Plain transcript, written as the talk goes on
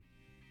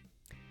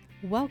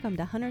Welcome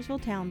to Huntersville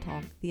Town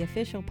Talk, the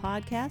official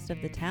podcast of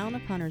the town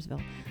of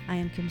Huntersville. I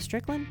am Kim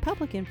Strickland,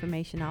 Public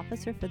Information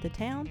Officer for the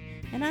town,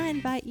 and I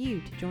invite you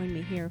to join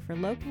me here for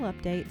local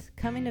updates,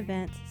 coming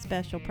events,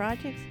 special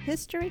projects,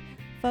 history,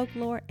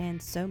 folklore,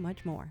 and so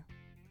much more.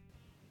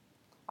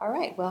 All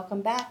right,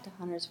 welcome back to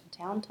Huntersville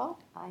Town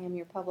Talk. I am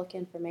your Public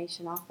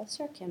Information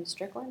Officer, Kim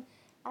Strickland.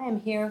 I am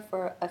here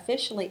for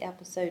officially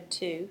episode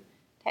 2,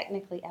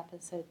 technically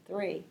episode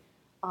 3,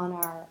 on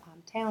our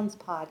Towns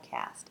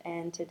podcast.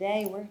 And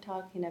today we're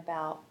talking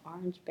about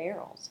orange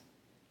barrels.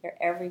 They're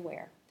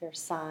everywhere.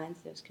 There's signs,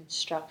 there's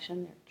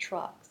construction, there are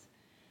trucks.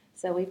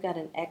 So we've got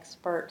an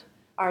expert,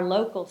 our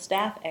local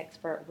staff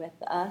expert with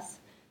us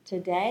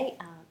today,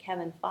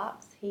 Kevin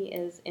Fox. He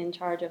is in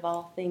charge of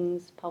all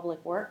things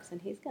public works,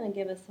 and he's going to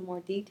give us some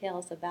more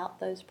details about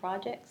those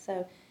projects.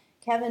 So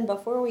Kevin,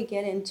 before we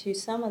get into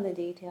some of the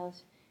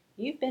details,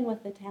 you've been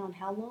with the town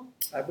how long?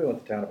 I've been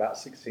with the town about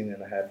 16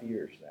 and a half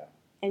years now.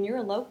 And you're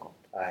a local.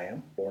 I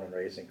am, born and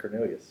raised in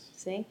Cornelius.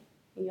 See,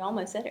 you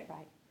almost said it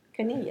right.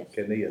 Cornelius.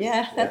 Cornelius.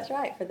 Yeah, that's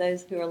right. For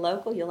those who are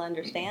local, you'll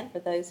understand. For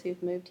those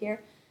who've moved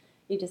here,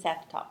 you just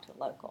have to talk to a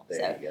local.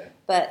 There you go.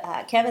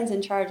 But Kevin's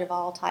in charge of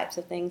all types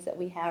of things that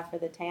we have for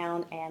the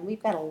town, and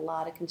we've got a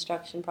lot of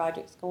construction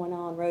projects going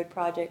on, road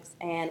projects,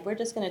 and we're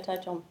just going to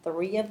touch on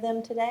 3 of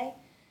them today.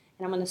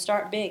 And I'm going to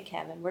start big,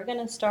 Kevin. We're going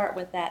to start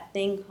with that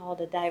thing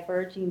called a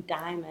diverging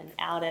diamond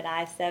out at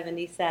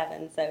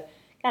I-77. So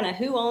kind of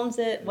who owns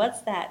it, what's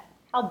that,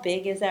 how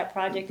big is that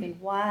project, and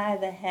why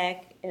the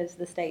heck is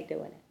the state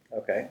doing it?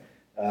 Okay.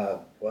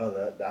 Well,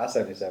 the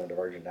I-77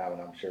 diverging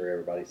diamond, I'm sure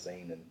everybody's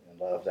seen and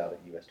loves out at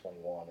US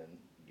 21 and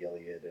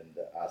Gilead and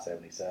the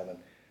I-77.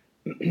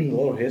 A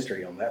little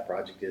history on that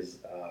project is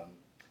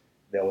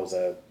there was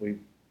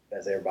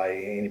as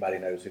anybody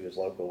knows who is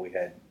local, we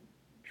had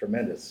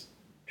tremendous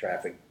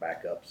traffic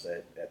backups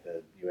at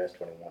the US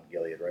 21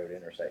 Gilead Road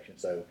intersection.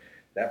 So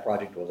that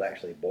project was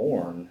actually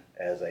born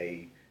as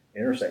a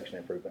intersection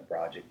improvement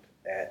project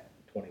at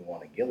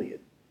 21 and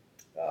Gilead.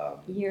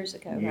 Years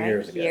ago,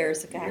 right?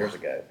 Years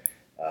ago.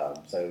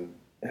 So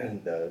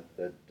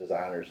the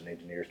designers and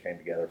engineers came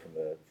together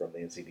from the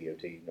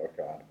NCDOT, North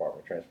Carolina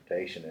Department of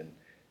Transportation, and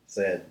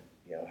said,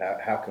 you know,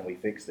 how can we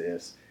fix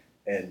this?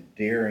 And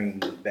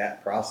during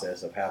that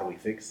process of how do we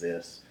fix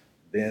this,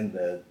 then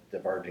the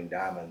diverging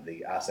diamond,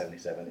 the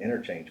I-77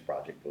 interchange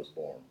project was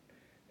born.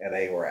 And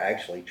they were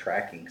actually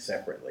tracking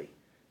separately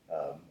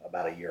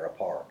about a year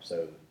apart.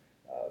 So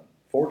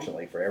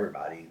fortunately for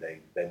everybody,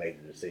 they made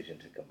the decision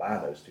to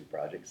combine those 2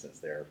 projects since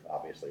they're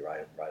obviously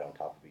right on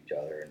top of each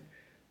other.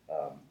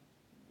 And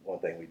one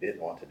thing we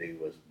didn't want to do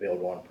was build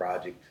one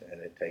project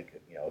and it take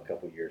a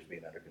couple of years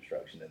being under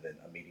construction and then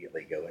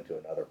immediately go into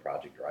another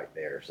project right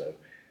there. So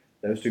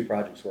those 2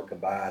 projects were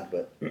combined,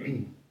 but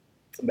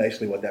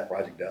basically what that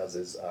project does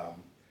is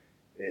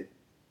it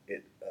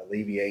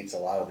alleviates a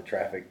lot of the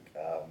traffic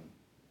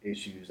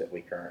issues that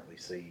we currently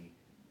see,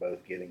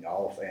 both getting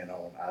off and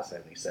on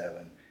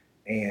I-77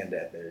 and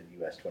at the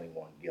US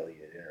 21 Gilead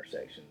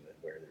intersection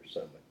where there's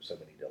so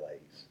many delays.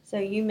 So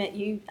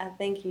I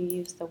think you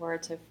used the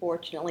word, so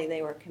fortunately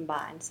they were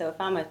combined. So if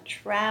I'm a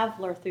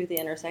traveler through the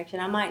intersection,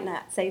 I might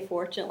not say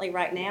fortunately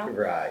right now.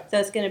 Right. So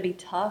it's going to be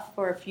tough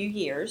for a few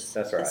years.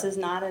 That's right. This is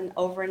not an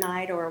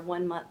overnight or a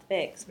 1-month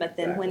fix. But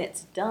then when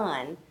it's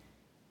done,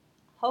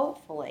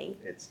 hopefully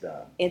it's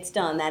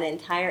done. That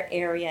entire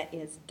area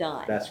is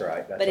done. That's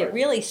right. It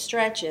really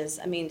stretches.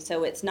 I mean,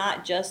 so it's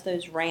not just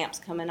those ramps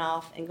coming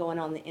off and going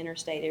on the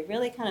interstate. It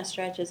really kind of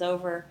stretches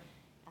over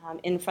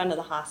in front of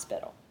the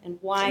hospital. And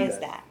why is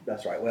that?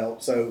 That's right. Well,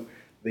 so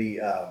the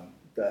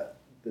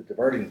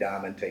diverging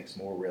diamond takes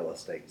more real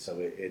estate, so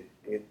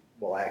it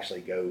will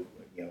actually go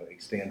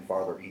extend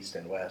farther east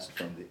and west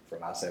from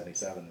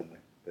I-77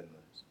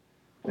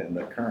 than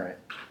the current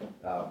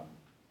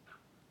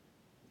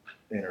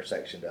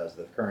intersection does.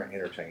 The current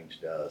interchange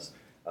does,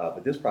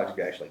 but this project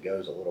actually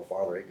goes a little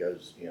farther. It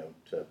goes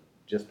to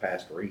just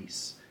past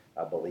Reese,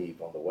 I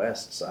believe, on the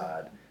west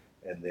side,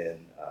 and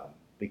then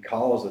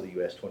because of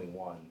the US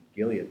 21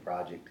 Gilead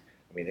project,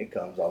 I mean, it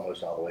comes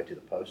almost all the way to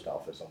the post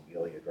office on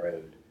Gilead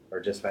Road,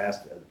 or just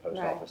past the post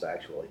office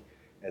actually,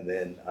 and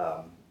then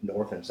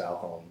north and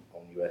south on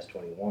US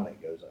 21,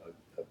 it goes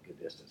a good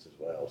distance as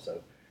well.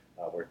 So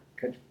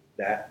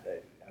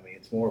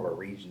it's more of a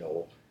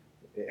regional.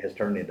 It has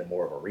turned into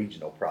more of a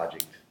regional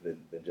project than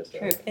just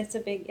True. It's a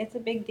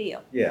big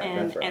deal. Yeah,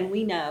 and that's right. And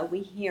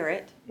we hear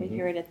it. We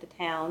hear it at the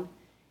town.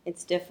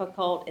 It's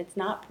difficult. It's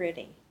not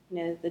pretty.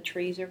 The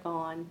trees are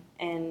gone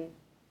and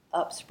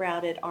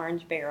up-sprouted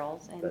orange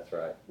barrels. And that's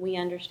right. We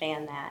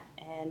understand that,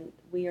 and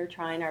we are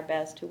trying our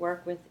best to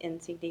work with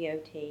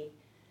NCDOT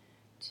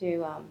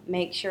to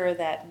make sure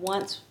that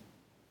once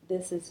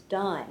this is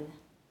done,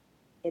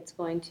 it's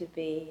going to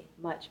be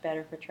much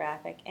better for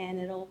traffic, and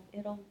it'll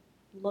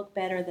look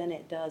better than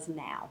it does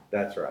now.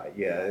 That's right.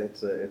 Yeah,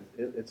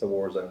 it's a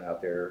war zone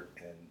out there,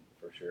 and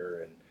for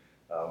sure. And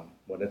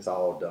when it's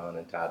all done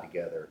and tied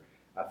together,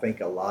 I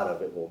think a lot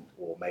of it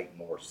will make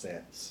more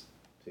sense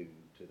to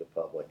the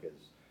public. As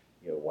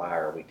why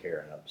are we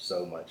tearing up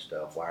so much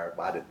stuff?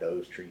 Why did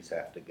those trees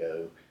have to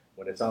go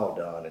when it's all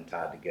done and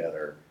tied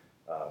together,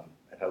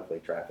 and hopefully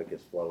traffic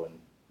is flowing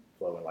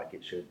like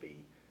it should be,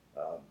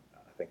 I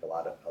think a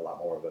lot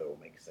more of it will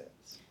make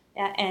sense.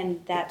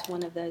 And that's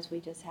one of those we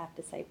just have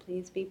to say,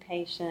 please be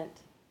patient.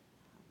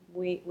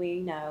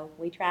 We know,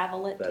 we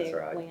travel it That's too,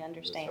 right. we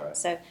understand.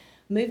 That's right. So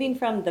moving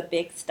from the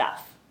big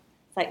stuff,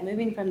 it's like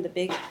moving from the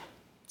big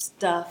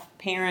stuff,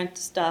 parent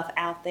stuff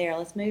out there,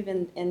 let's move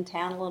in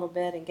town a little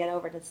bit and get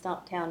over to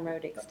Stumptown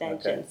Road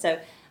Extension. Okay. So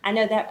I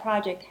know that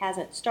project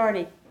hasn't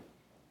started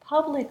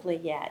publicly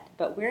yet,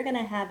 but we're going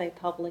to have a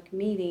public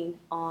meeting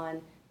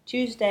on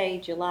Tuesday,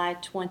 July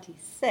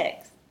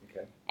 26th.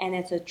 Okay. And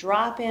it's a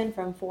drop-in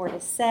from 4 to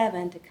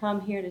 7 to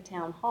come here to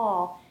Town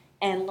Hall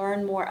and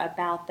learn more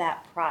about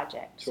that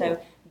project. Sure.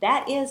 So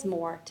that is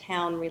more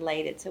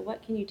town-related. So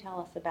what can you tell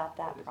us about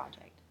that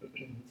project?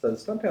 So the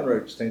Stumptown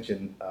Road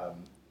Extension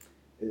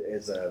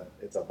it's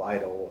a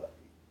vital,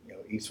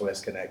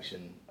 east-west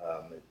connection.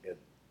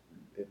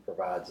 It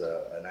provides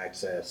an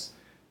access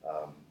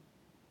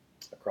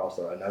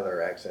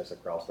another access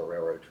across the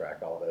railroad track.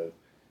 Although,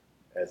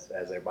 as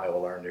everybody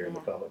will learn during the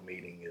public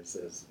meeting,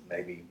 is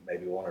maybe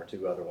one or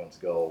two other ones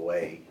go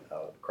away.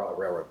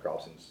 Railroad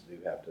crossings do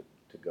have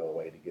to go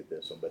away to get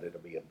this one, but it'll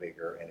be a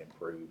bigger and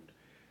improved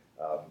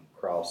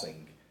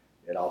crossing.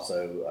 It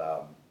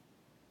also,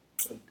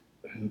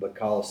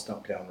 because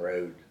Stumptown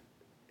Road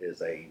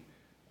is a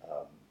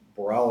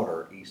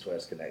broader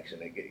east-west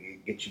connection,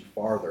 it gets you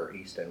farther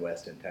east and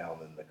west in town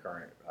than the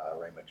current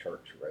Rama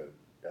Church Road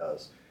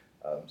does.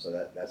 So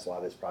that's why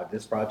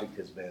this project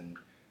has been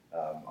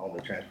on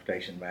the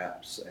transportation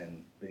maps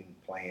and being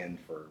planned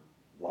for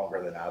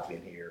longer than I've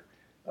been here.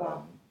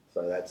 Wow.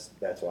 So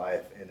that's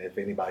why. If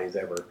anybody's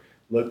ever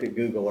looked at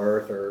Google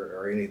Earth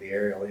or any of the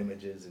aerial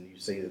images, and you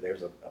see that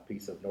there's a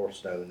piece of North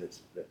Stone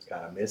that's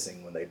kind of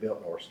missing when they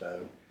built North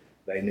Stone,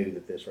 they knew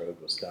that this road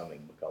was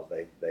coming because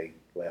they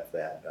left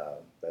that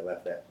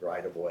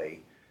right of way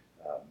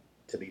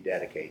to be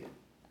dedicated.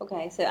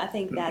 Okay, so I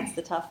think that's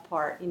the tough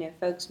part.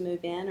 Folks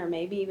move in, or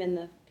maybe even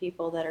the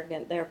people that are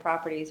their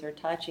properties are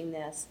touching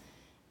this.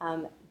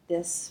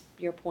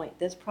 Your point,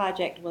 this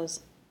project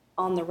was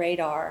on the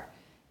radar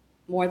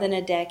more than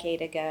a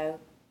decade ago,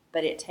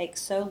 but it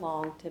takes so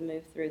long to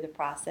move through the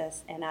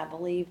process, and I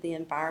believe the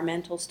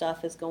environmental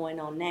stuff is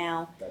going on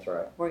now. That's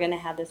right. We're going to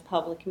have this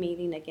public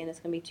meeting. Again, it's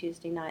going to be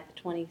Tuesday night,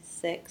 the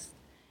 26th,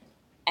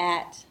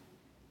 at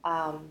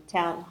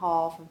Town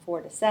Hall from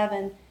 4 to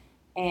 7,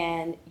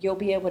 and you'll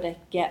be able to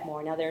get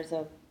more. Now, there's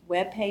a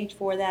web page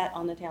for that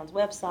on the town's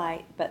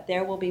website, but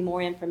there will be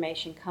more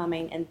information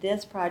coming, and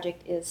this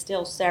project is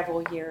still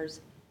several years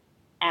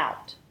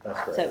out. That's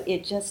correct. So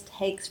it just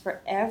takes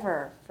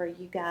forever for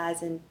you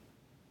guys and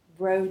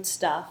road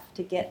stuff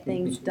to get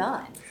things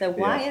done. So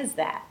why is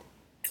that?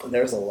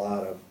 There's a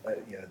lot of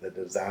the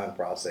design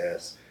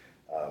process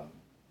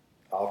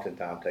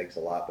oftentimes takes a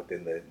lot, but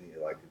then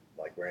like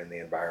we're in the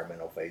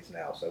environmental phase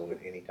now. So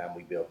anytime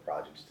we build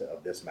projects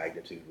of this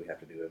magnitude, we have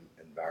to do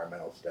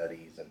environmental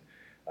studies and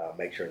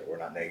make sure that we're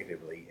not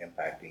negatively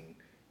impacting,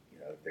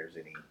 if there's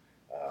any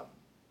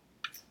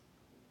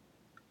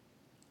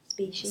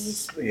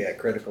Species.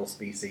 Critical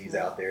species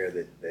out there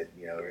that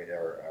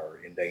are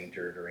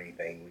endangered or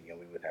anything.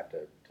 We would have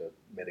to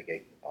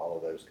mitigate all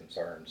of those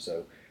concerns.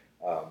 So,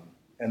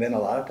 and then a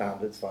lot of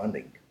times it's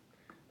funding.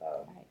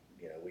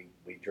 Right.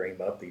 We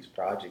dream up these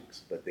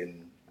projects, but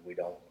then we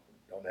don't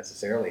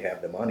necessarily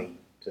have the money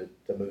to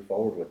move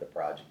forward with the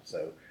project.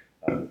 So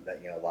that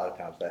a lot of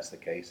times that's the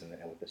case. And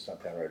with the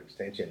Stumptown Road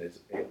Extension,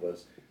 it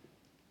was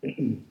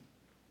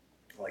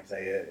like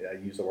say I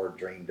use the word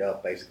dreamed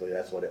up. Basically,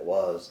 that's what it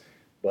was.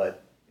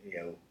 But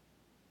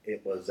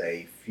it was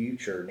a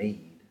future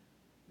need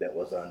that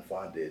was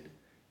unfunded,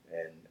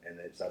 and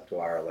it's up to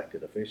our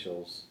elected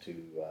officials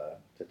to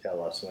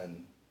tell us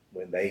when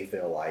they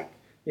feel like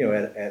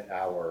at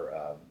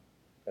our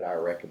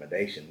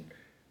recommendation.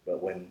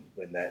 But when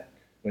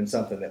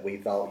something that we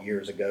thought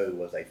years ago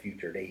was a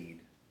future need,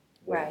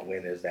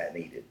 when is that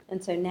needed?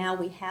 And so now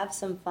we have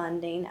some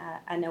funding.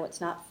 I know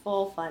it's not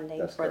full funding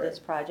That's for correct. this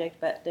project,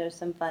 but there's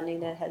some funding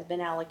that has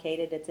been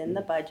allocated. It's in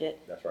the budget.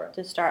 That's right.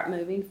 To start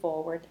moving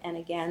forward. And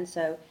again,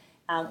 so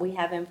we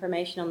have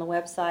information on the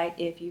website.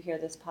 If you hear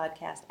this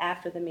podcast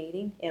after the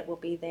meeting, it will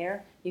be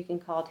there. You can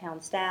call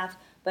town staff,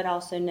 but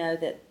also know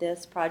that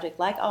this project,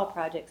 like all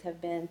projects,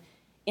 have been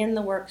in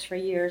the works for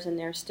years, and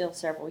there's still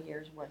several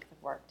years worth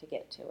of work to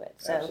get to it.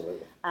 So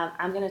Absolutely.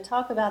 I'm going to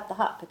talk about the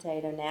hot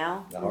potato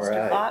now, All Mr.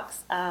 right.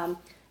 Fox.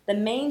 The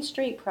Main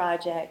Street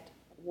project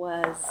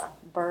was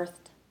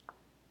birthed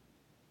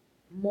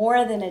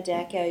more than a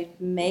decade,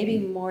 maybe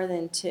more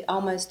than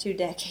almost 2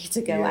 decades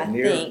ago, I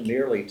think.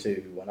 Nearly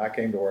 2. When I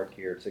came to work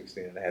here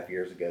 16 and a half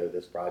years ago,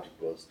 this project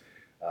was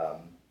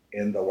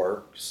in the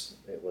works.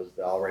 It was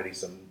already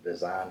some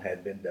design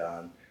had been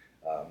done.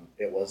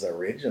 It was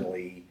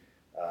originally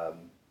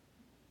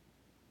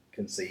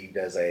conceived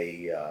as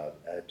a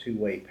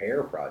two-way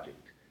pair project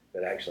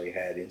that actually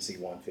had NC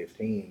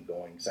 115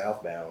 going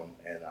southbound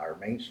and our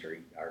Main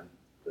Street,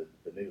 the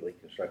newly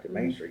constructed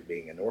Main Street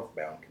being a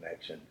northbound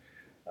connection.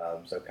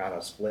 So kind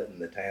of splitting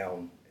the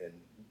town and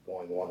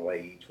going one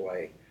way each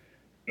way.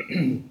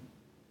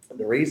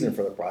 The reason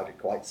for the project,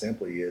 quite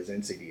simply, is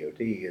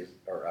NCDOT is,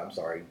 or I'm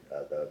sorry,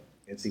 the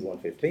NC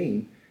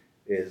 115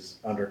 is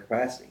under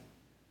capacity.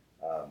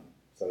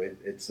 So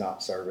it's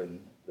not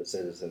serving the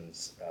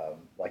citizens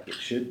like it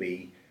should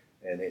be,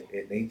 and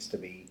it needs to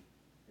be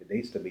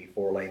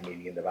 4-lane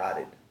median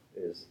divided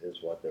is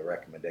what the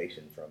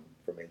recommendation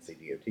from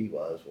NCDOT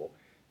was. Well,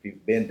 if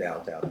you've been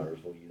downtown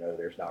Huntersville, you know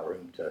there's not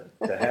room to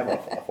have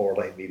a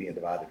 4-lane median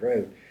divided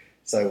road.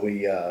 So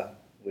we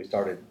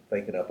started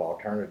thinking up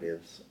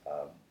alternatives.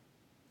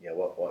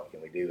 What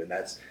can we do? And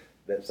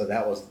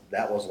that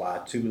was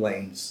why 2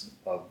 lanes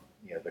of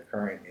the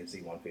current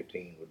NC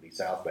 115 would be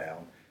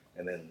southbound,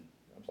 and then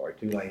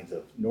 2 lanes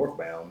of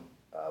northbound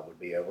would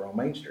be over on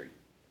Main Street.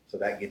 So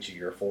that gets you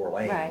your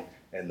 4-lane, right.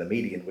 And the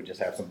median would just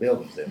have some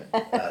buildings in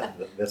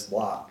it. This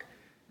block.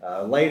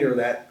 Later,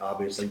 that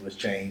obviously was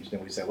changed,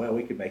 and we said, well,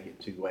 we could make it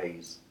 2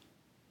 ways.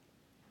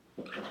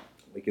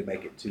 We could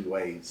make it 2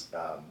 ways,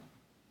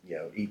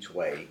 each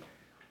way.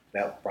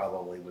 That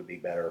probably would be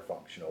better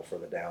functional for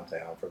the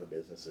downtown, for the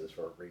businesses,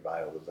 for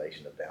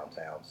revitalization of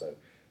downtown. So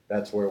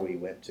that's where we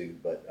went to.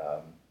 But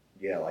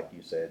like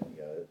you said,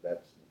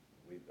 that's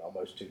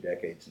almost 2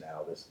 decades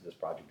now. This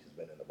project has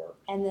been in the works.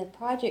 And the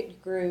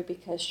project grew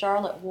because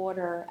Charlotte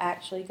Water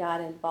actually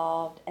got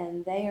involved,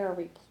 and they are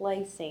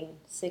replacing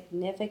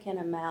significant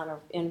amount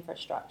of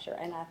infrastructure.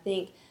 And I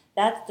think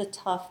that's the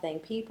tough thing.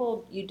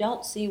 People, you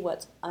don't see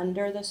what's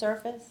under the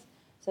surface.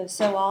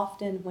 So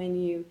often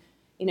when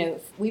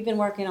we've been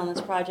working on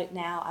this project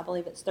now, I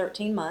believe it's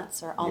 13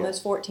 months or almost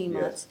Yes. 14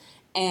 Yes. months.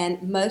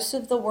 And most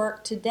of the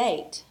work to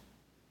date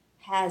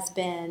has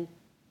been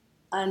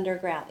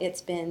underground.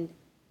 It's been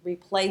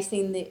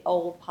replacing the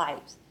old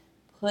pipes,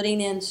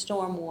 putting in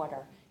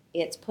stormwater.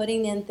 It's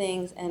putting in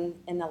things, and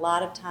a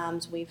lot of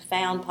times we've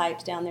found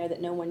pipes down there that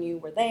no one knew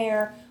were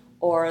there,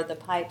 or the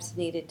pipes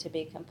needed to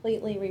be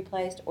completely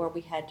replaced, or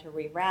we had to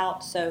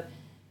reroute. So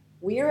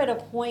we're at a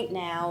point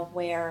now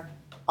where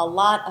a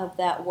lot of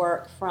that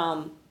work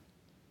from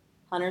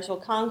Huntersville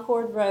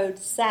Concord Road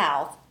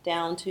south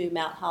down to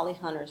Mount Holly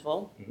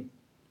Huntersville, Mm-hmm.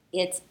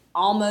 It's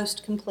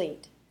almost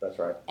complete. That's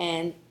right.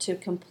 And to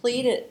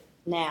complete it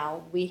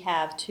now, we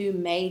have 2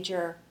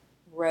 major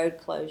road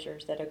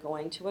closures that are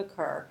going to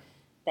occur.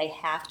 They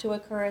have to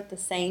occur at the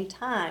same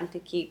time to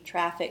keep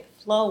traffic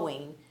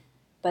flowing,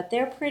 but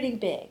they're pretty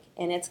big,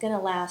 and it's going to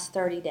last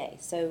 30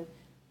 days. So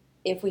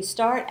if we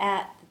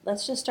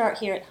let's just start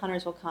here at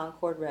Huntersville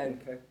Concord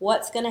Road. Okay.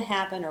 What's going to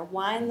happen, or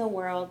why in the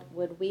world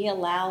would we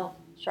allow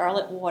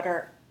Charlotte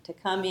Water to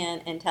come in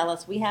and tell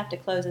us we have to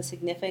close a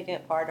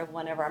significant part of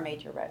one of our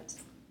major roads?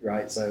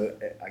 Right. So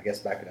I guess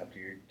backing up to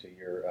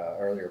your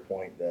earlier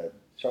point, the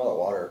Charlotte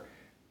Water,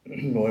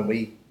 when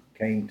we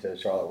came to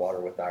Charlotte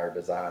Water with our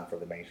design for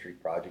the Main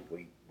Street project,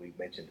 we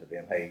mentioned to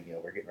them, hey,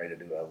 we're getting ready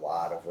to do a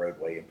lot of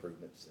roadway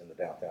improvements in the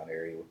downtown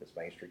area with this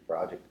Main Street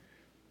project.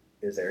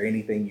 Is there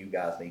anything you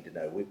guys need to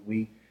know?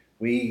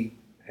 We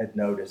had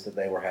noticed that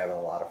they were having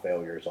a lot of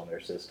failures on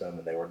their system,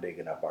 and they were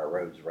digging up our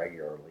roads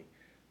regularly,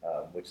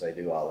 which they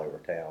do all over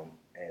town.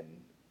 And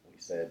we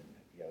said,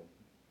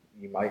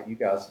 you want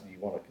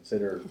to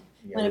consider,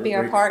 want to be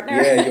our partner?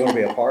 Yeah, you want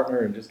to be a partner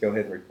and just go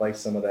ahead and replace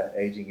some of that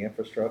aging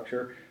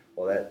infrastructure.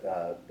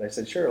 Well, they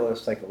said, sure,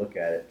 let's take a look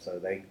at it. So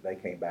they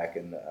came back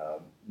and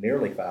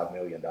nearly $5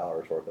 million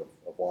worth of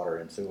water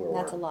and sewer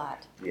work. That's a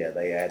lot. Yeah,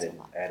 they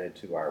added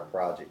to our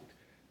project,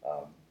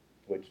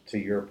 which, to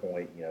your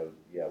point,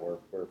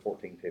 we're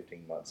 14,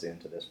 15 months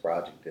into this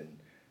project, and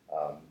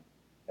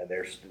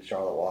there's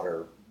Charlotte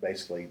Water.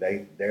 Basically,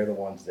 they're the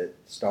ones that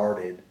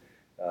started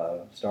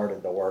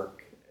the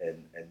work,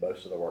 and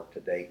most of the work to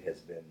date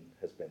has been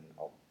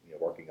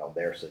working on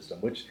their system,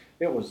 which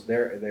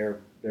they're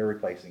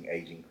replacing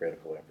aging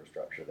critical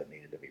infrastructure that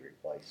needed to be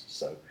replaced.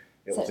 So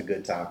it was a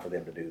good time for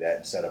them to do that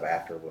instead of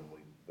after when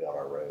we built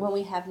our roads. When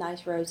we have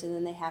nice roads and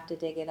then they have to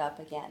dig it up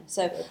again.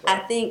 So Right. I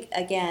think,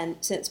 again,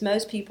 since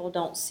most people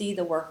don't see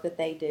the work that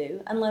they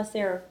do, unless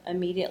they're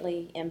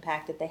immediately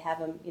impacted, they have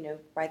them,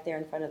 right there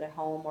in front of their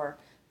home or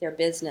their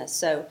business.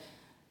 So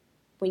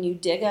when you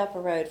dig up a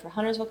road, for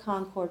Huntersville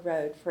Concord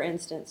Road, for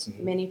instance,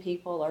 Mm-hmm. many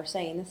people are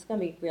saying this is going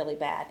to be really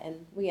bad.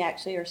 And we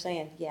actually are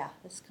saying, yeah,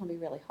 this is going to be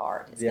really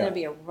hard. It's going to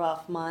be a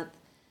rough month.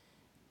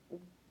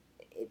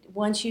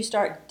 Once you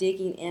start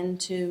digging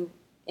into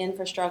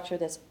infrastructure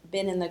that's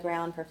been in the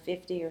ground for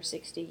 50 or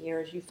 60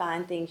 years, you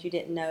find things you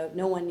didn't know,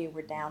 no one knew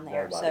were down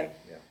there.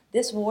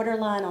 This water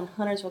line on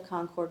Huntersville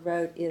Concord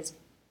Road is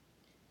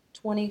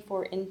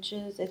 24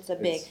 inches.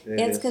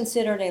 It's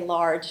considered a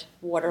large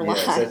water line.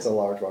 Yes, it's a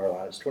large water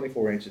line. It's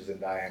 24 inches in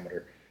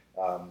diameter,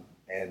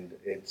 and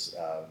it's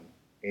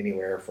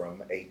anywhere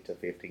from 8 to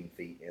 15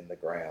 feet in the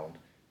ground,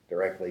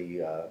 directly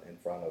in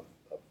front of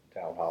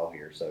Town Hall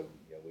here. So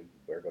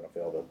we're going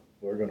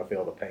to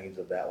feel the pains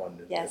of that one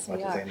as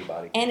much as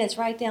anybody. And it's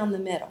right down the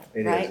middle,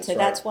 right? So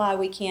that's why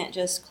we can't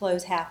just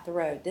close half the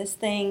road. This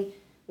thing,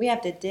 we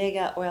have to dig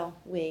up. Well,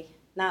 the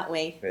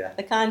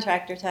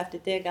contractors have to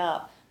dig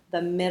up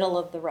the middle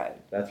of the road.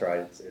 That's right.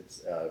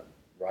 It's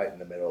right in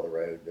the middle of the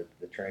road.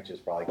 The trench is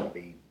probably going to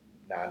be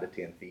 9 to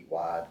 10 feet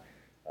wide,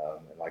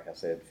 and like I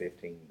said,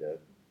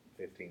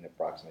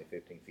 approximately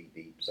 15 feet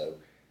deep. So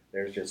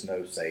there's just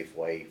no safe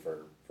way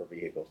for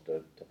vehicles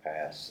to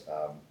pass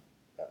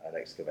an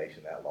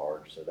excavation that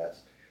large. So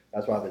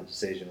that's why the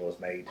decision was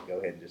made to go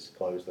ahead and just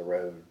close the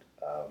road,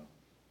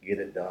 get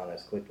it done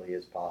as quickly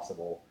as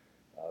possible.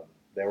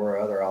 There were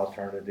other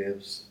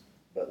alternatives,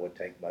 but would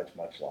take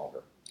much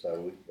longer.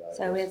 So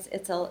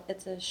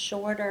it's a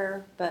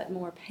shorter but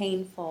more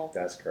painful.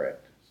 That's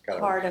correct. It's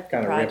part of the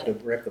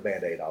project. Rip the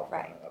Band-Aid off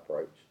right.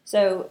 approach.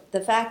 So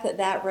the fact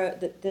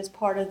that this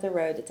part of the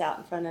road that's out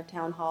in front of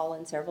Town Hall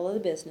and several of the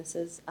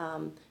businesses,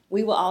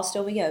 we will all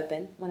still be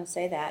open. When I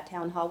say that,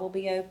 Town Hall will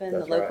be open,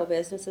 That's the local right.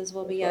 businesses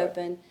will That's be right.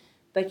 open,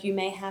 but you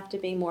may have to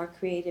be more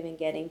creative in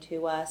getting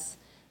to us.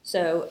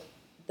 So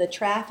the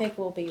traffic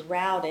will be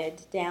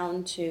routed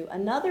down to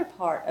another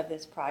part of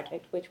this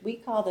project, which we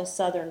call the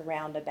Southern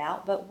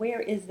Roundabout. But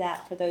where is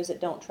that for those that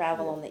don't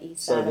travel on the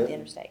east side of the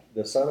interstate?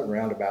 The Southern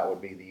Roundabout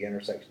would be the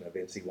intersection of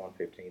NC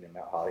 115 and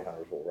Mount Holly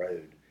Huntersville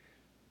Road.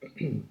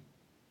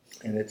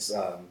 And it's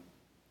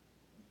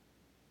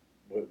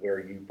where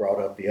you brought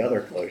up the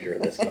other closure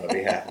that's going to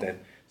be happening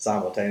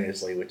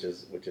simultaneously, which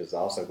is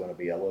also going to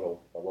be a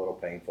little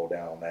painful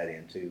down on that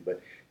end too.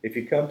 But if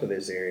you come to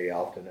this area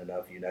often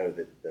enough, you know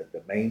that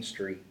the Main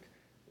Street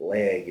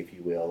leg, if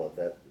you will, of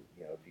that,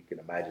 if you can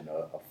imagine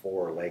a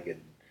four-legged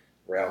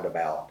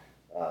roundabout,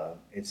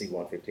 NC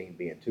 115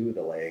 being two of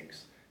the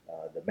legs,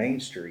 the Main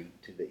Street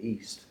to the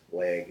east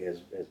leg has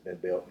been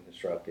built and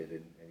constructed,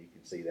 and you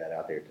can see that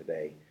out there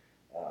today.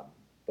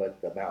 But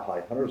the Mount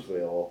Holly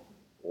Huntersville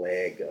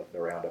leg of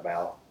the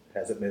roundabout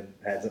hasn't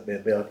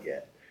been built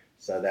yet.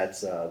 So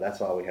that's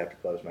why we have to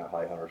close Mount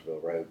Holly Huntersville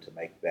Road to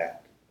make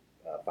that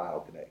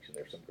final connection.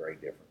 There's some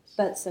great difference.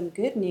 But some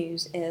good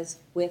news is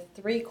with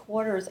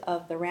 3/4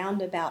 of the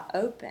roundabout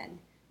open,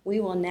 we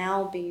will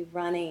now be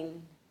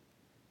running.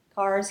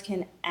 Cars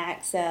can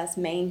access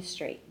Main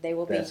Street. They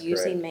will be using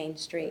correct. Main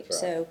Street.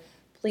 That's right. So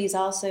please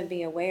also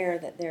be aware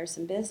that there are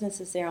some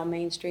businesses there on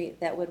Main Street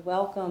that would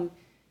welcome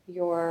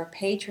your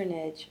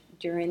patronage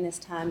during this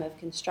time of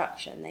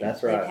construction.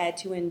 That's right. They've had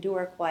to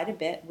endure quite a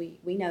bit.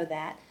 We know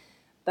that.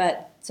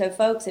 But so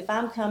folks, if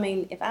I'm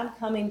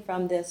coming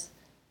from this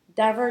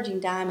diverging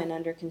diamond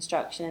under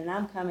construction and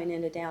I'm coming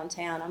into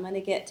downtown, I'm going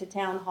to get to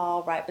Town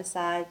Hall right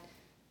beside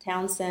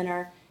Town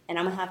Center, and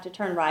I'm going to have to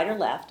turn right or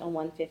left on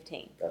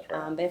 115. That's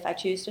right. But if I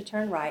choose to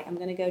turn right, I'm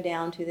going to go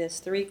down to this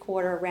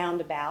 3/4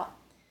 roundabout,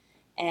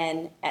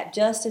 and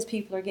just as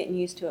people are getting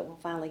used to it, we'll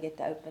finally get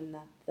to open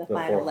the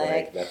final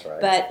leg. That's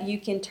right. But you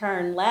can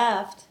turn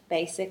left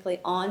basically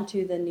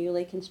onto the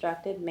newly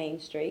constructed Main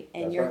Street,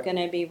 and That's you're right. going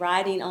to be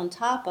riding on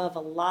top of a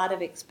lot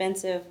of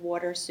expensive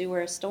water,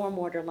 sewer,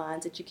 stormwater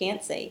lines that you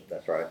can't see.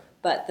 That's right.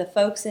 But the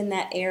folks in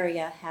that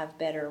area have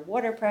better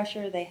water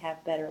pressure, they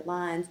have better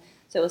lines,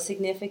 so a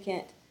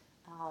significant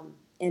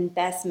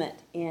investment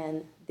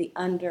in the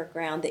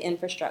underground, the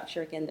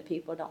infrastructure, again, that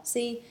people don't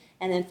see.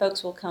 And then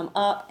folks will come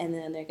up, and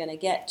then they're going to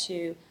get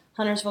to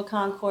Huntersville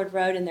Concord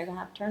Road, and they're going to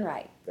have to turn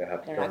right. They're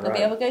not going to be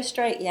able to go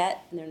straight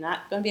yet, and they're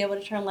not going to be able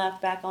to turn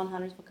left back on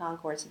Huntersville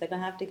Concord, so they're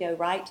going to have to go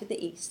right to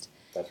the east.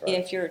 That's right.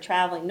 If you're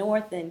traveling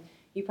north, then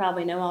you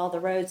probably know all the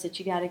roads that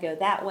you got to go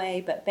that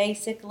way, but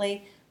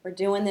basically, we're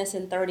doing this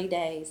in 30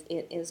 days.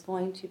 It is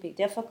going to be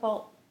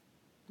difficult.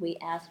 We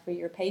ask for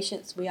your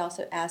patience. We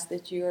also ask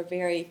that you are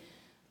very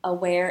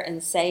aware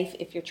and safe.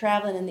 If you're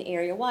traveling in the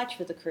area, watch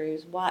for the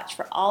crews. Watch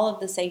for all of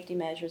the safety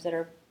measures that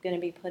are going to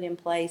be put in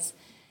place.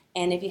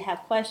 And if you have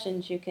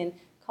questions, you can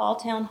call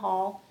Town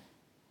Hall.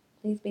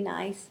 Please be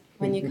nice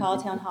when you call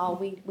Town Hall.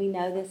 We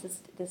know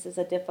this is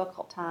a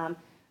difficult time,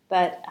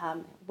 but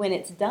when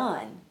it's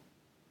done,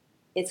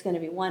 it's going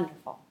to be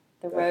wonderful.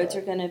 The roads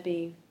are going to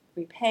be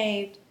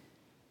repaved.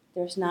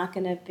 There's not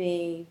going to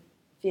be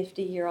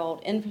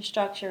 50-year-old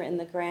infrastructure in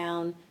the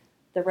ground.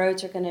 The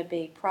roads are going to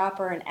be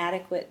proper and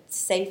adequate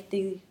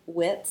safety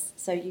widths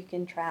so you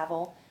can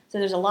travel. So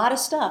there's a lot of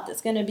stuff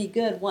that's going to be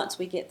good once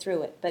we get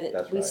through it.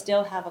 But we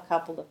still have a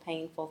couple of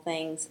painful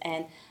things.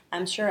 And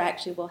I'm sure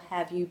actually we'll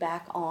have you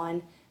back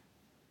on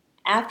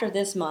after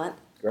this month.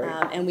 Great.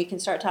 And we can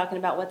start talking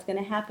about what's going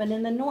to happen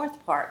in the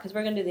north part, because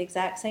we're going to do the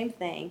exact same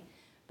thing.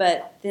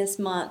 But this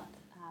month,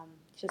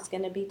 it's just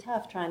going to be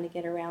tough trying to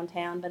get around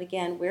town. But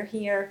again, we're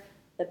here.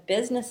 The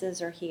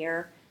businesses are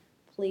here.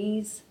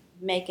 Please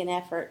make an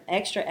effort,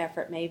 extra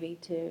effort maybe,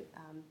 to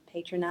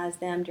patronize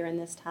them during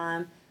this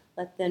time.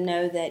 Let them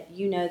know that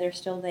you know they're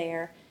still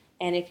there.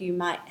 And if you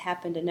might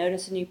happen to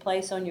notice a new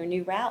place on your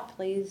new route,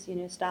 please,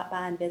 stop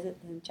by and visit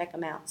and check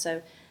them out.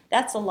 So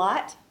that's a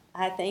lot.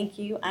 I thank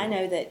you. I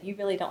know that you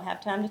really don't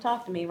have time to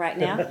talk to me right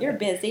now. You're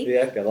busy.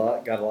 Yeah, got a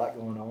lot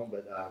going on,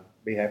 but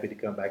be happy to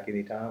come back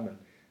anytime and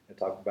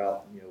talk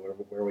about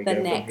where we go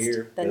from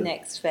here. The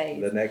next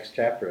phase. The next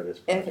chapter of this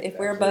project. If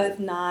we're both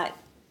not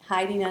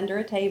hiding under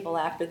a table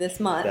after this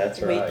month,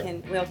 that's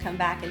right. We'll come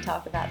back and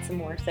talk about some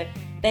more. So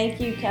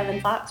thank you,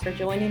 Kevin Fox, for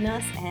joining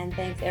us, and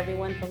thanks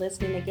everyone for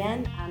listening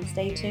again.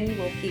 Stay tuned.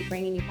 We'll keep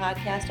bringing you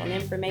podcasts on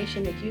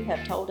information that you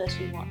have told us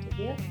you want to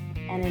give.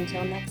 And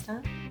until next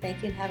time,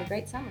 thank you and have a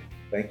great summer.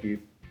 Thank you.